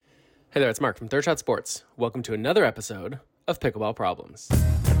Hey there, it's Mark from Third Shot Sports. Welcome to another episode of Pickleball Problems.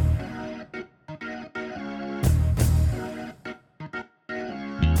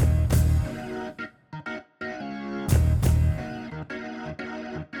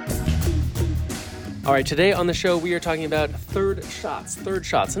 All right, today on the show, we are talking about third shots,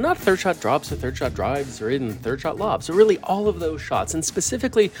 and not third shot drops or third shot drives or even third shot lobs, so really all of those shots, and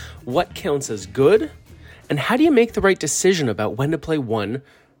specifically what counts as good, and how do you make the right decision about when to play one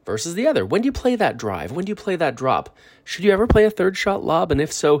versus the other? When do you play that drive? When do you play that drop? Should you ever play a third shot lob? And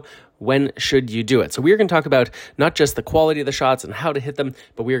if so, when should you do it? So we are going to talk about not just the quality of the shots and how to hit them,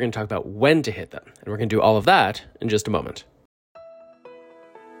 but we are going to talk about when to hit them. And we're going to do all of that in just a moment.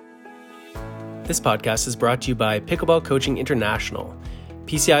 This podcast is brought to you by Pickleball Coaching International.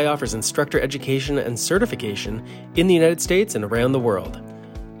 PCI offers instructor education and certification in the United States and around the world.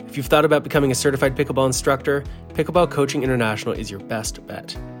 If you've thought about becoming a certified pickleball instructor, Pickleball Coaching International is your best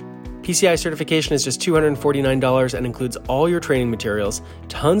bet. PCI certification is just $249 and includes all your training materials,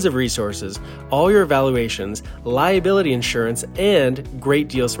 tons of resources, all your evaluations, liability insurance, and great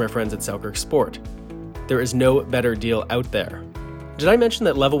deals from our friends at Selkirk Sport. There is no better deal out there. Did I mention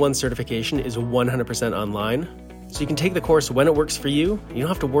that Level 1 certification is 100% online? So you can take the course when it works for you. You don't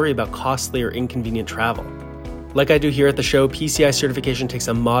have to worry about costly or inconvenient travel. Like I do here at the show, PCI certification takes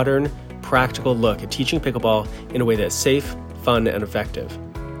a modern, practical look at teaching pickleball in a way that is safe, fun, and effective.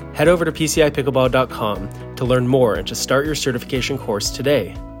 Head over to PCIpickleball.com to learn more and to start your certification course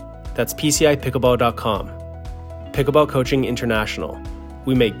today. That's PCIpickleball.com. Pickleball Coaching International.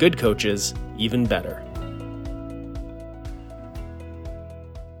 We make good coaches even better.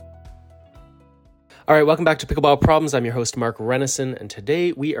 All right, welcome back to Pickleball Problems. I'm your host, Mark Renneson, and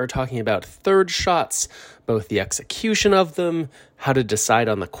today we are talking about third shots, both the execution of them, how to decide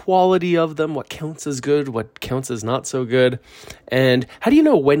on the quality of them, what counts as good, what counts as not so good, and how do you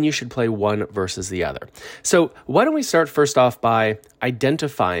know when you should play one versus the other? So why don't we start first off by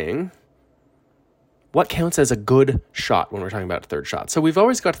identifying what counts as a good shot when we're talking about third shots. So we've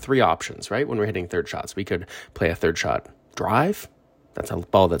always got three options, right, when we're hitting third shots. We could play a third shot drive. That's a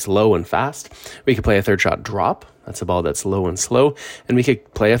ball that's low and fast. We could play a third shot drop. That's a ball that's low and slow. And we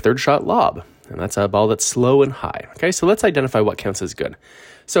could play a third shot lob. And that's a ball that's slow and high. Okay, so let's identify what counts as good.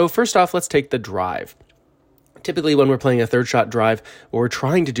 So first off, let's take the drive. Typically, when we're playing a third shot drive, what we're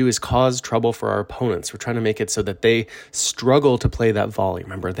trying to do is cause trouble for our opponents. We're trying to make it so that they struggle to play that volley.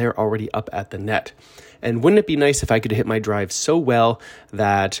 Remember, they're already up at the net. And wouldn't it be nice if I could hit my drive so well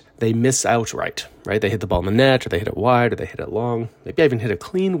that they miss outright, right? They hit the ball in the net, or they hit it wide, or they hit it long. Maybe I even hit a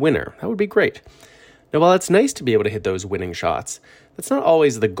clean winner. That would be great. Now, while it's nice to be able to hit those winning shots, that's not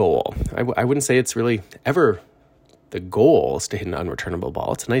always the goal. I wouldn't say it's really ever the goal is to hit an unreturnable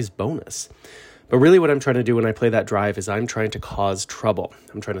ball. It's a nice bonus. But really what I'm trying to do when I play that drive is I'm trying to cause trouble.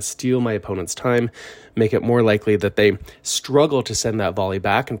 I'm trying to steal my opponent's time, make it more likely that they struggle to send that volley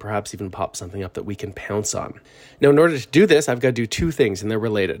back and perhaps even pop something up that we can pounce on. Now, in order to do this, I've got to do two things, and they're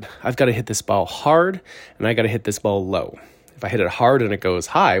related. I've got to hit this ball hard, and I got to hit this ball low. If I hit it hard and it goes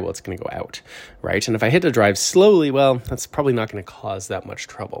high, well, it's going to go out, right? And if I hit the drive slowly, well, that's probably not going to cause that much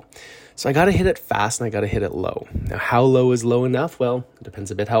trouble. So I got to hit it fast and I got to hit it low. Now, how low is low enough? Well, it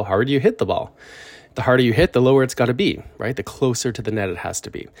depends a bit how hard you hit the ball. The harder you hit, the lower it's got to be, right? The closer to the net it has to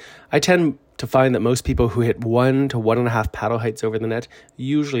be. I tend to find that most people who hit 1 to 1.5 paddle heights over the net,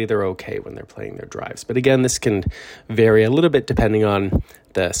 usually they're okay when they're playing their drives. But again, this can vary a little bit depending on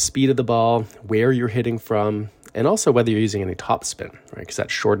the speed of the ball, where you're hitting from, and also whether you're using any topspin, right? Because that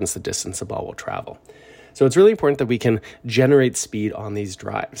shortens the distance the ball will travel. So it's really important that we can generate speed on these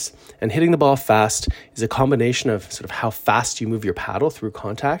drives. And hitting the ball fast is a combination of sort of how fast you move your paddle through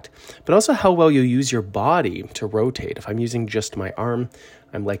contact, but also how well you use your body to rotate. If I'm using just my arm,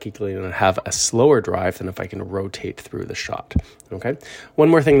 I'm likely going to have a slower drive than if I can rotate through the shot. Okay. One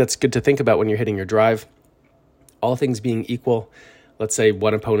more thing that's good to think about when you're hitting your drive, all things being equal, let's say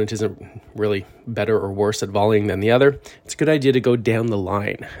one opponent isn't really better or worse at volleying than the other, it's a good idea to go down the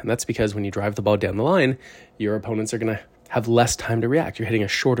line. And that's because when you drive the ball down the line, your opponents are going to have less time to react. You're hitting a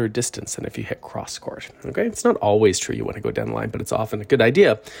shorter distance than if you hit cross court. Okay, it's not always true you want to go down the line, but it's often a good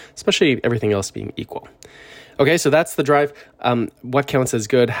idea, especially everything else being equal. Okay, so that's the drive. What counts as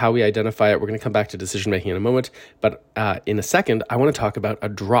good, how we identify it. We're going to come back to decision-making in a moment. But in a second, I want to talk about a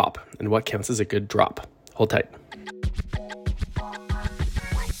drop and what counts as a good drop. Hold tight.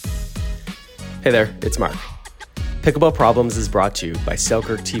 Hey there, it's Mark. Pickleball Problems is brought to you by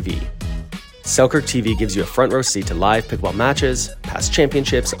Selkirk TV. Selkirk TV gives you a front row seat to live pickleball matches, past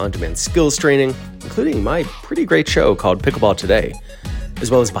championships, on-demand skills training, including my pretty great show called Pickleball Today,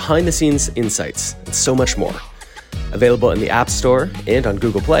 as well as behind-the-scenes insights and so much more. Available in the App Store and on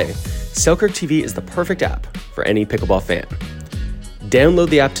Google Play, Selkirk TV is the perfect app for any pickleball fan. Download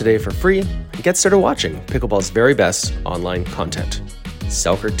the app today for free and get started watching pickleball's very best online content.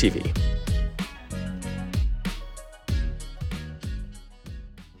 Selkirk TV.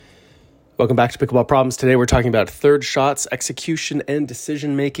 Welcome back to Pickleball Problems. Today we're talking about third shots, execution, and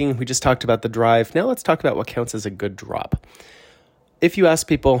decision making. We just talked about the drive. Now let's talk about what counts as a good drop. If you ask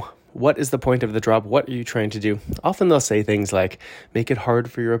people, what is the point of the drop? What are you trying to do? Often they'll say things like, make it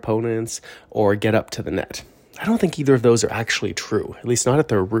hard for your opponents or get up to the net. I don't think either of those are actually true, at least not at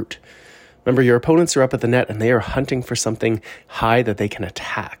their root. Remember, your opponents are up at the net and they are hunting for something high that they can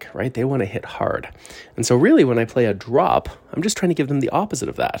attack, right? They want to hit hard. And so really when I play a drop, I'm just trying to give them the opposite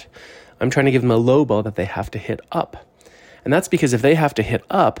of that. I'm trying to give them a low ball that they have to hit up. And that's because if they have to hit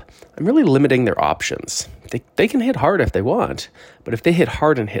up, I'm really limiting their options. They can hit hard if they want, but if they hit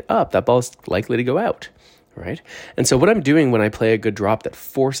hard and hit up, that ball's likely to go out, right? And so what I'm doing when I play a good drop that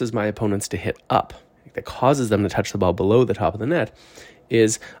forces my opponents to hit up, that causes them to touch the ball below the top of the net,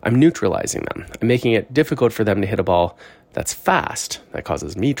 is I'm neutralizing them. I'm making it difficult for them to hit a ball that's fast, that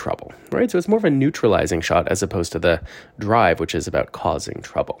causes me trouble, right? So it's more of a neutralizing shot as opposed to the drive, which is about causing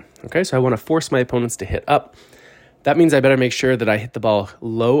trouble, okay? So I want to force my opponents to hit up. That means I better make sure that I hit the ball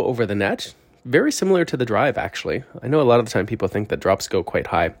low over the net, very similar to the drive, actually. I know a lot of the time people think that drops go quite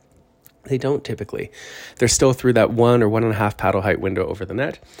high. They don't typically. They're still through that 1 or 1.5 paddle height window over the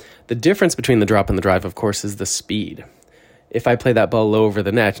net. The difference between the drop and the drive, of course, is the speed. If I play that ball low over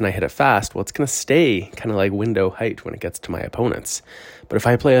the net and I hit it fast, well, it's going to stay kind of like window height when it gets to my opponents. But if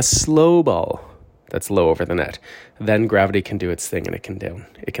I play a slow ball that's low over the net, then gravity can do its thing and it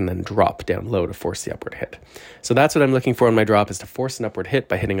can then drop down low to force the upward hit. So that's what I'm looking for in my drop, is to force an upward hit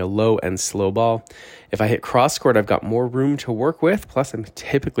by hitting a low and slow ball. If I hit cross court, I've got more room to work with, plus I'm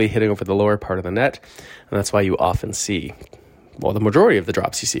typically hitting over the lower part of the net, and that's why you often see, well, the majority of the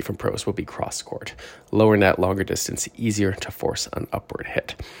drops you see from pros will be cross court. Lower net, longer distance, easier to force an upward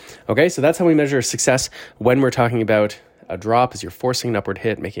hit. Okay, so that's how we measure success when we're talking about a drop, is you're forcing an upward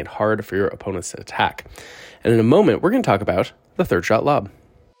hit, making it hard for your opponents to attack. And in a moment, we're going to talk about the third shot lob.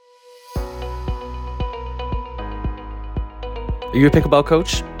 Are you a pickleball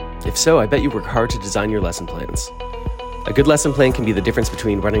coach? If so, I bet you work hard to design your lesson plans. A good lesson plan can be the difference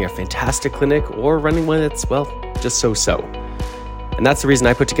between running a fantastic clinic or running one that's, well, just so-so. And that's the reason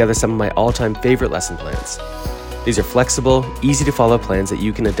I put together some of my all-time favorite lesson plans. These are flexible, easy-to-follow plans that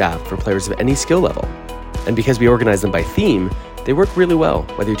you can adapt for players of any skill level. And because we organize them by theme, they work really well,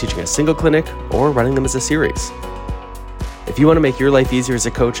 whether you're teaching a single clinic or running them as a series. If you want to make your life easier as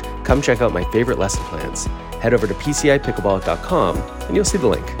a coach, come check out my favorite lesson plans. Head over to PCIpickleball.com and you'll see the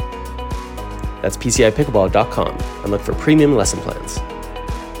link. That's PCIpickleball.com and look for premium lesson plans.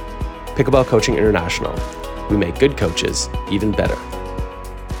 Pickleball Coaching International. We make good coaches even better.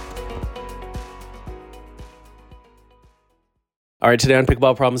 All right, today on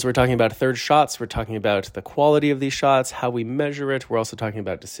Pickleball Problems, we're talking about third shots. We're talking about the quality of these shots, how we measure it. We're also talking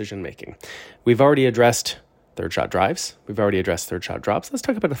about decision making. We've already addressed third shot drives. We've already addressed third shot drops. Let's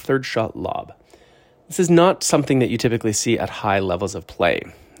talk about a third shot lob. This is not something that you typically see at high levels of play.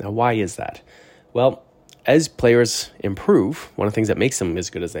 Now, why is that? Well, as players improve, one of the things that makes them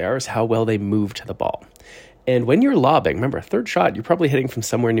as good as they are is how well they move to the ball. And when you're lobbing, remember, a third shot, you're probably hitting from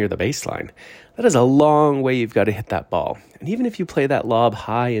somewhere near the baseline. That is a long way you've got to hit that ball. And even if you play that lob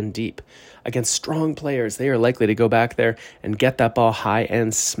high and deep, against strong players, they are likely to go back there and get that ball high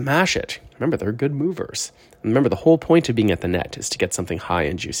and smash it. Remember, they're good movers. And remember, the whole point of being at the net is to get something high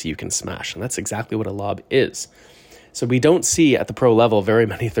and juicy you can smash. And that's exactly what a lob is. So we don't see at the pro level very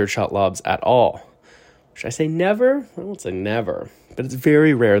many third shot lobs at all. Should I say never? I won't say never, but it's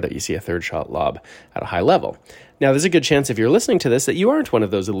very rare that you see a third shot lob at a high level. Now, there's a good chance if you're listening to this that you aren't one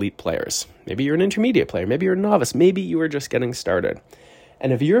of those elite players. Maybe you're an intermediate player. Maybe you're a novice. Maybe you are just getting started.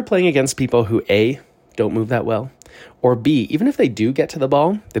 And if you're playing against people who, A, don't move that well, or B, even if they do get to the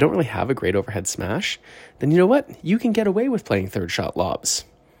ball, they don't really have a great overhead smash, then you know what? You can get away with playing third shot lobs.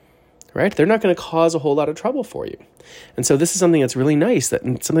 Right? They're not going to cause a whole lot of trouble for you. And so this is something that's really nice,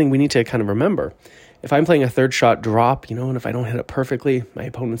 and something we need to kind of remember. If I'm playing a third shot drop, and if I don't hit it perfectly, my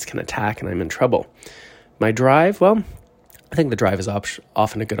opponents can attack and I'm in trouble. My drive, well, I think the drive is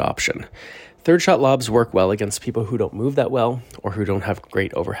often a good option. Third shot lobs work well against people who don't move that well or who don't have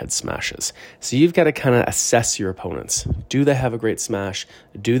great overhead smashes. So you've got to kind of assess your opponents. Do they have a great smash?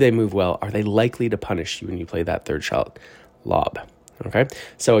 Do they move well? Are they likely to punish you when you play that third shot lob? Okay.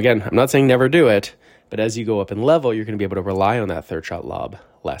 So again, I'm not saying never do it, but as you go up in level, you're going to be able to rely on that third shot lob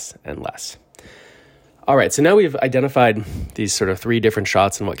less and less. All right, so now we've identified these sort of 3 different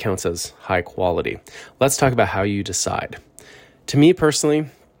shots and what counts as high quality. Let's talk about how you decide. To me personally,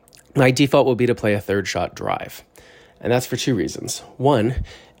 My default will be to play a third shot drive. And that's for two reasons. One,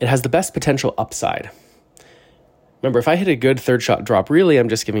 it has the best potential upside. Remember, if I hit a good third shot drop, really I'm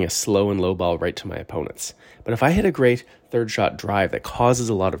just giving a slow and low ball right to my opponents. But if I hit a great third shot drive that causes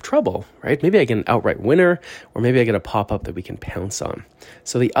a lot of trouble, right? Maybe I get an outright winner, or maybe I get a pop-up that we can pounce on.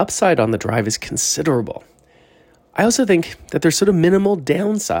 So the upside on the drive is considerable. I also think that there's sort of minimal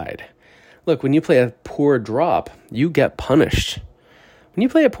downside. Look, when you play a poor drop, you get punished. When you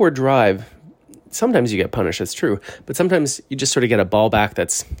play a poor drive, sometimes you get punished, that's true, but sometimes you just sort of get a ball back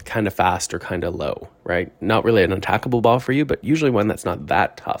that's kind of fast or kind of low, right? Not really an attackable ball for you, but usually one that's not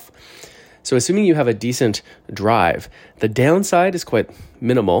that tough. So assuming you have a decent drive, the downside is quite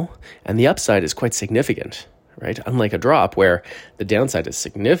minimal and the upside is quite significant, right? Unlike a drop where the downside is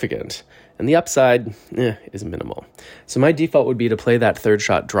significant and the upside is minimal. So my default would be to play that third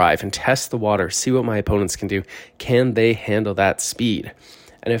shot drive and test the water, see what my opponents can do. Can they handle that speed?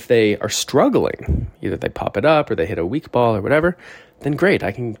 And if they are struggling, either they pop it up or they hit a weak ball or whatever, then great,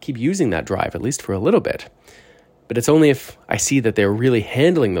 I can keep using that drive, at least for a little bit. But it's only if I see that they're really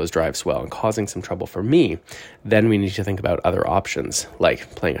handling those drives well and causing some trouble for me, then we need to think about other options,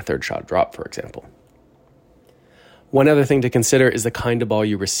 like playing a third shot drop, for example. One other thing to consider is the kind of ball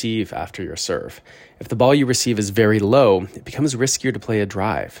you receive after your serve. If the ball you receive is very low, it becomes riskier to play a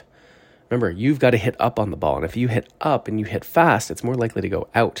drive. Remember, you've got to hit up on the ball, and if you hit up and you hit fast, it's more likely to go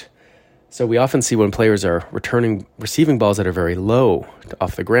out. So we often see when players are receiving balls that are very low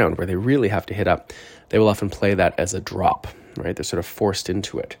off the ground, where they really have to hit up, they will often play that as a drop, right? They're sort of forced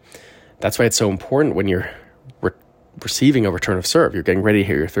into it. That's why it's so important when you're receiving a return of serve, you're getting ready to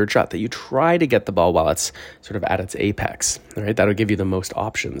hit your third shot, that you try to get the ball while it's sort of at its apex, right? That'll give you the most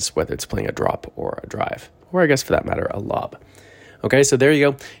options, whether it's playing a drop or a drive, or I guess for that matter, a lob. Okay, so there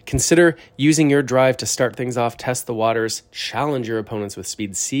you go. Consider using your drive to start things off, test the waters, challenge your opponents with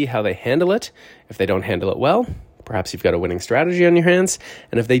speed, see how they handle it. If they don't handle it well, perhaps you've got a winning strategy on your hands.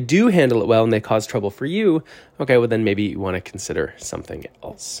 And if they do handle it well and they cause trouble for you, okay, well then maybe you want to consider something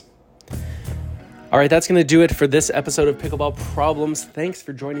else. All right, that's going to do it for this episode of Pickleball Problems. Thanks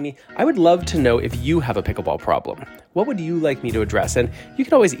for joining me. I would love to know if you have a pickleball problem. What would you like me to address? And you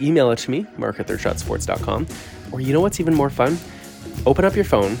can always email it to me, mark@thirdshotsports.com. Or you know what's even more fun? Open up your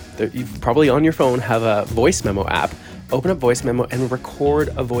phone. You probably on your phone have a voice memo app. Open up voice memo and record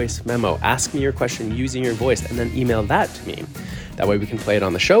a voice memo. Ask me your question using your voice and then email that to me. That way we can play it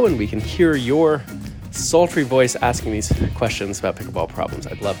on the show and we can hear your sultry voice asking these questions about pickleball problems.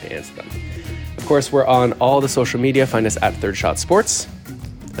 I'd love to answer them. Of course, we're on all the social media. Find us at Third Shot Sports.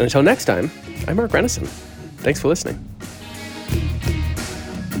 And until next time, I'm Mark Renneson. Thanks for listening.